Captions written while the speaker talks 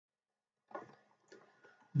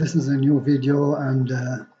This is a new video and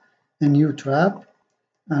a new trap,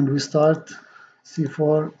 and we start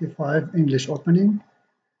c4, e5, English opening,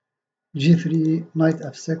 g3, knight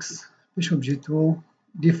f6, bishop g2,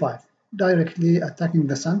 d5, directly attacking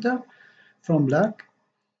the center from black,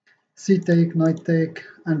 c take,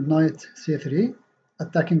 and knight c3,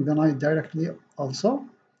 attacking the knight directly also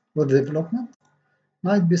with development,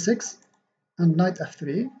 knight b6 and knight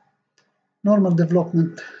f3, normal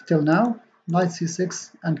development till now, knight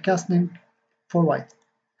c6 and castling for white.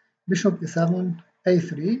 Bishop e7,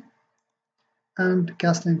 a3, and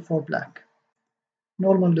castling for black.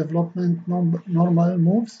 Normal development, normal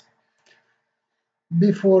moves.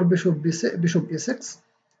 b4, bishop e6,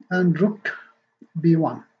 and rook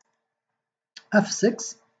b1.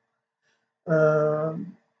 f6,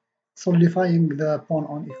 solidifying the pawn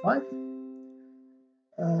on e5.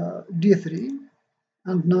 d3,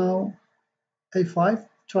 and now a5,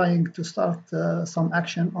 trying to start some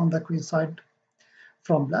action on the queen side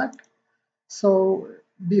from black. So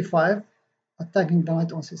b5, attacking the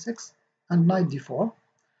knight on c6, and knight d4.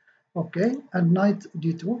 Okay, and knight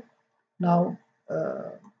d2. Now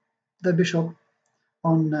the bishop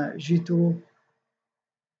on g2,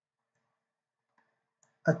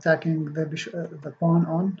 attacking the bishop, the pawn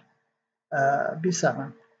on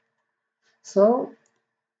b7. So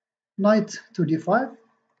knight to d5,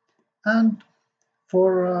 and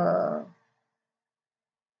for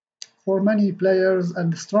many players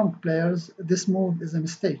and strong players, this move is a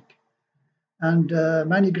mistake. And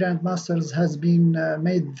many grandmasters has been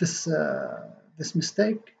made this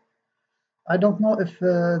mistake. I don't know if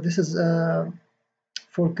this is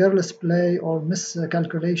for careless play or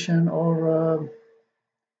miscalculation, or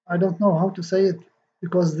I don't know how to say it,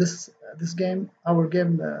 because this game, our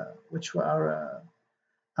game, which we are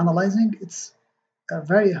analyzing, it's a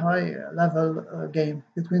very high level game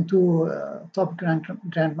between two top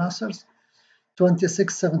grandmasters,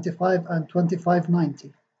 2675 and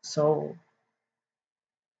 2590. So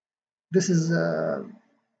this is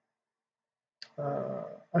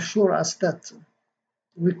assure us that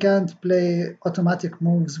we can't play automatic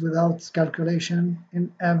moves without calculation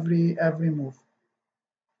in every move.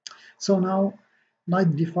 So now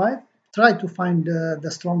knight d5, try to find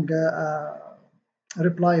the strong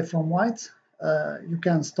reply from white. You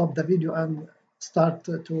can stop the video and start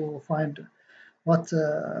to find what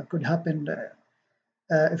could happen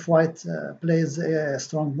if white plays a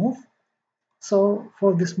strong move. So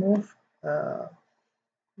for this move,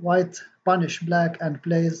 white punish black and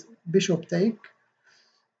plays bishop take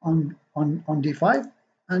on d5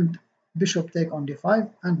 and bishop take on d5,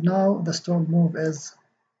 and now the strong move is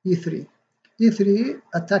e3. e3,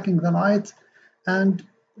 attacking the knight, and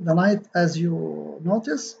the knight, as you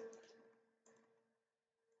notice,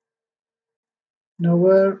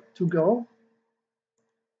 nowhere to go.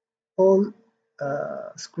 All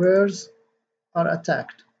squares are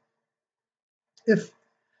attacked, if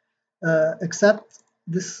except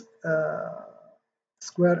this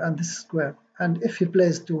square and this square. And if he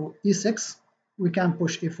plays to e6, we can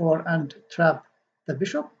push e4 and trap the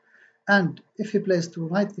bishop. And if he plays to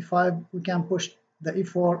knight e5, we can push the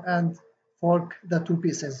e4 and fork the two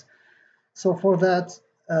pieces. So for that,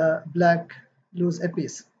 black lose a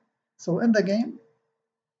piece. So in the game,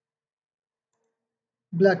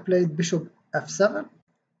 black played bishop f7.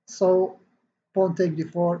 So pawn take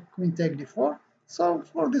d4, queen take d4. So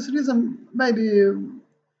for this reason, maybe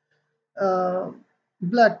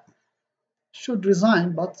black should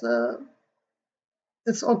resign, but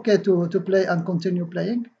it's okay to play and continue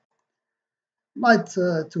playing. Knight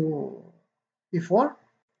to e4,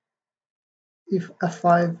 if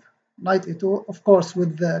f5, knight e2, of course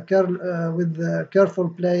with the careful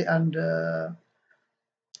play and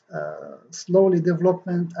slowly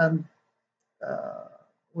development, and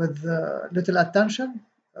with little attention,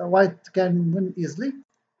 white can win easily.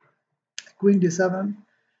 Queen d7,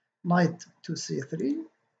 knight to c3,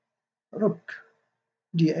 rook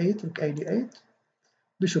d8, rook a d8,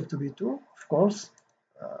 bishop to b2, of course.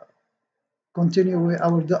 Continue with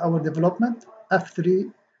our development.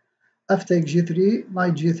 f3, f take g3,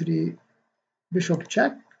 knight g3, bishop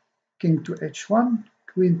check, king to h1,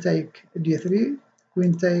 queen take d3,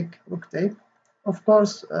 queen take, rook take. Of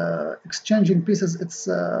course, exchanging pieces, it's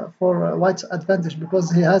for white's advantage,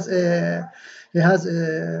 because he has a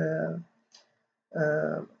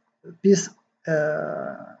piece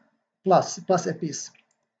plus a piece.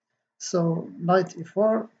 So knight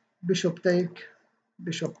e4, bishop take,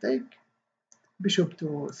 bishop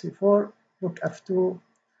to c4, rook f2,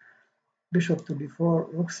 bishop to b4,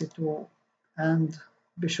 rook c2, and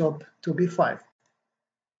bishop to b5.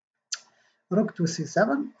 Rook to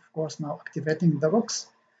c7, of course, now activating the rooks.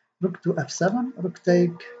 rook to f7, rook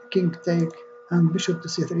take, king take, and bishop to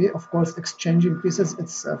c3. Of course, exchanging pieces,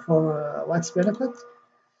 it's for white's benefit.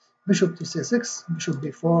 Bishop to c6, bishop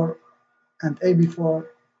b4, and a b4,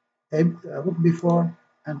 rook b4,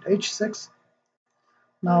 and h6.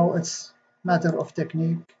 Now it's matter of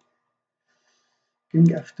technique. King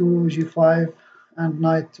f2, g5, and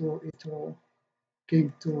knight to e2,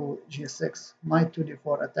 king to g6, knight to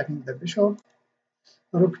d4, attacking the bishop,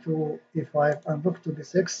 rook to e5, and rook to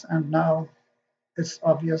b6. And now it's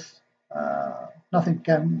obvious, nothing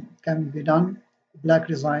can be done. Black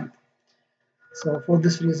resigned. So for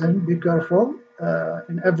this reason, be careful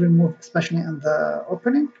in every move, especially in the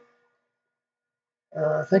opening.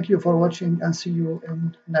 Thank you for watching, and see you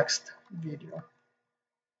in next video.